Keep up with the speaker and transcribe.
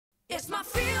your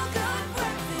feel-good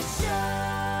breakfast show.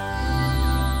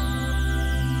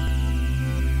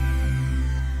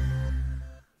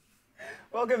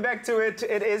 Welcome back to it.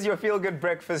 It is your feel-good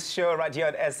breakfast show right here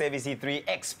at SABC3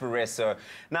 Expresso.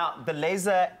 Now, the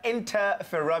Laser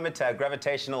Interferometer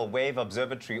Gravitational Wave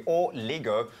Observatory, or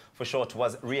LIGO for short,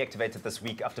 was reactivated this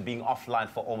week after being offline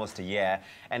for almost a year.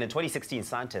 And in 2016,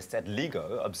 scientists at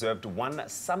LIGO observed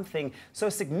something so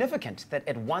significant that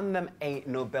it won them a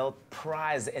Nobel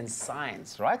Prize in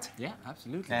Science, right? Yeah,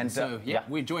 absolutely. And so,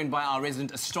 we're joined by our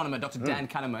resident astronomer, Dr. Dan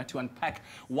Cunnama, to unpack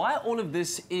why all of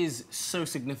this is so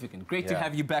significant. Great to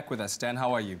have you back with us, Dan.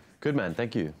 How are you? Good, man.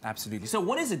 Thank you. Absolutely. So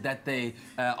what is it that they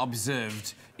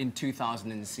observed in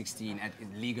 2016 at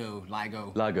LIGO?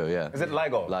 LIGO, yeah. Is it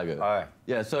LIGO? LIGO. All right.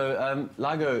 Yeah, so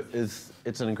LIGO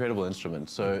it's an incredible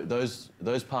instrument. So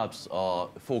those pipes are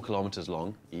 4 kilometers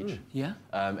long each. Yeah.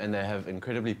 And they have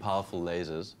incredibly powerful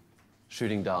lasers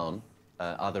shooting down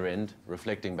either end,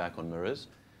 reflecting back on mirrors.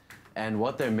 And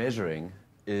what they're measuring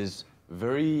is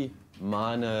very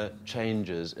minor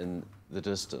changes in the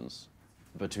distance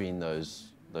between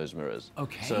those mirrors.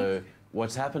 Okay. So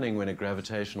what's happening when a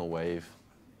gravitational wave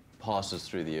passes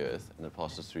through the Earth, and it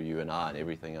passes through you and I and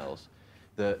everything else,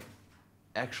 the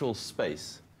actual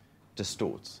space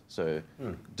distorts. So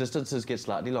distances get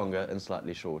slightly longer and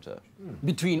slightly shorter.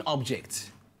 Between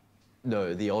objects?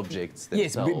 No, the objects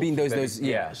Yes, themselves. being those,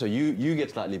 yeah. So you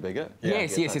get slightly bigger.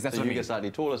 Yes, that's so what I mean. you get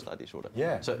slightly taller, slightly shorter.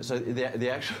 Yeah. So the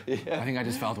actual... Yeah. I think I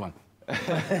just felt one.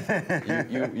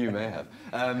 you may have.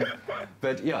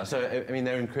 But yeah, so I mean,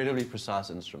 they're incredibly precise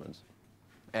instruments,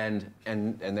 and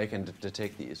they can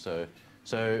detect these.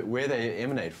 So where they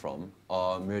emanate from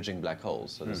are merging black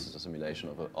holes. So this is a simulation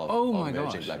of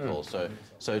merging black holes.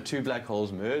 So 2 black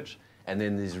holes merge, and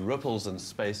then these ripples in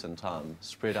space and time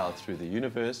spread out through the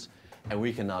universe, and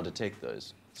we can now detect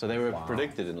those. So they were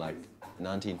predicted in like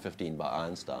 1915 by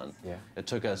Einstein. Yeah. It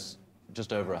took us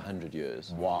just over 100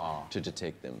 years to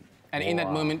detect them. And in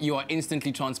that moment, you are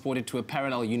instantly transported to a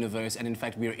parallel universe, and in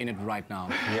fact, we are in it right now.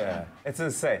 Yeah, it's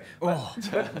insane.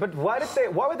 But why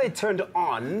were they turned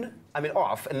on,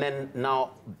 off, and then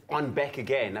now on back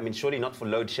again? I mean, surely not for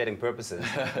load shedding purposes.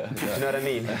 You know what I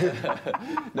mean?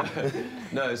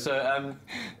 No.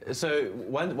 So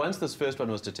once this first one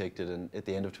was detected at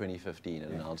the end of 2015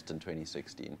 and announced in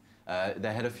 2016,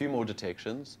 they had a few more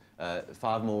detections,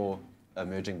 5 more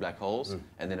emerging black holes,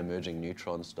 and then emerging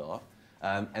neutron star.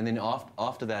 And then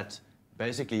after that,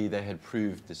 basically, they had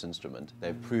proved this instrument.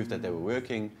 They proved that they were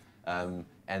working, and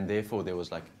therefore there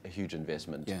was like a huge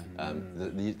investment. Yeah.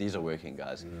 These are working,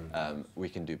 guys. We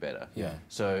can do better. Yeah.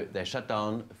 So they shut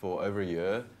down for over a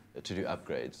year to do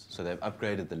upgrades. So they've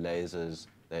upgraded the lasers.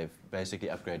 They've basically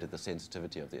upgraded the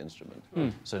sensitivity of the instrument.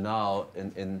 So now,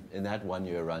 in that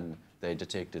 1-year run, they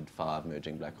detected 5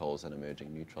 merging black holes and a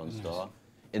merging neutron star.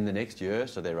 In the next year,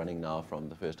 so they're running now from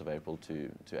the 1st of April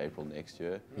to April next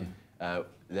year,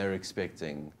 they're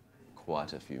expecting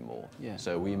quite a few more. Yeah.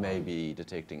 So we may be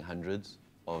detecting hundreds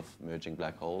of merging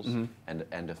black holes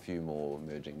and a few more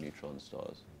merging neutron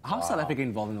stars. How's South Africa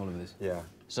involved in all of this? Yeah.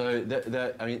 So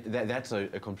that's a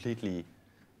completely,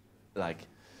 like,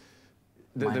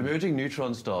 the merging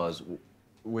neutron stars,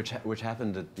 which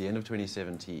happened at the end of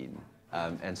 2017,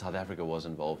 and South Africa was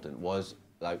involved in, was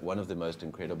like one of the most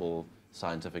incredible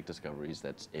scientific discoveries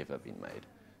that's ever been made.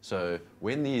 So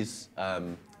when these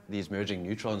merging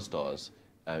neutron stars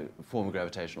form a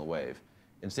gravitational wave,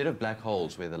 instead of black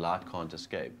holes where the light can't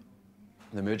escape,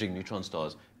 the merging neutron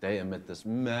stars, they emit this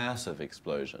massive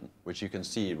explosion, which you can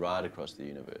see right across the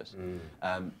universe.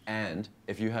 And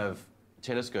if you have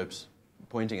telescopes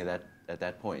pointing at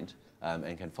that point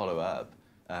and can follow up,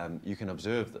 you can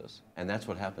observe this, and that's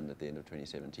what happened at the end of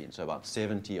 2017. So about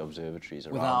 70 observatories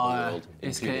around the world,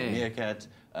 including Meerkat,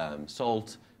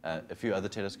 SALT, a few other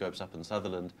telescopes up in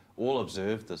Sutherland, all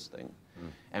observed this thing.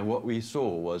 And what we saw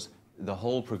was the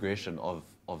whole progression of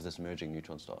this merging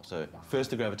neutron star. So first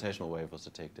the gravitational wave was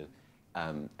detected,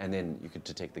 and then you could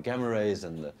detect the gamma rays,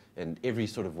 and every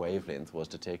sort of wavelength was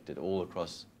detected all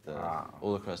across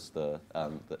the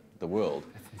world.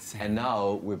 And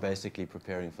now we're basically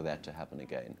preparing for that to happen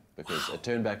again, because it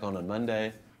turned back on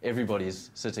Monday. Everybody's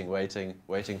sitting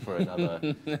waiting for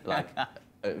another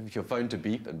your phone to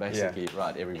beep, and basically,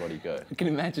 right, everybody go. I can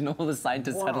imagine all the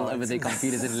scientists huddled over their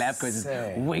computers in lab coats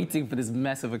waiting for this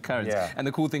massive occurrence. Yeah. And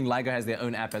the cool thing, LIGO has their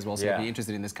own app as well, so if you're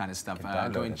interested in this kind of stuff,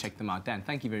 go and check them out. Dan,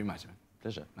 thank you very much.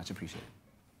 Pleasure. Much appreciated.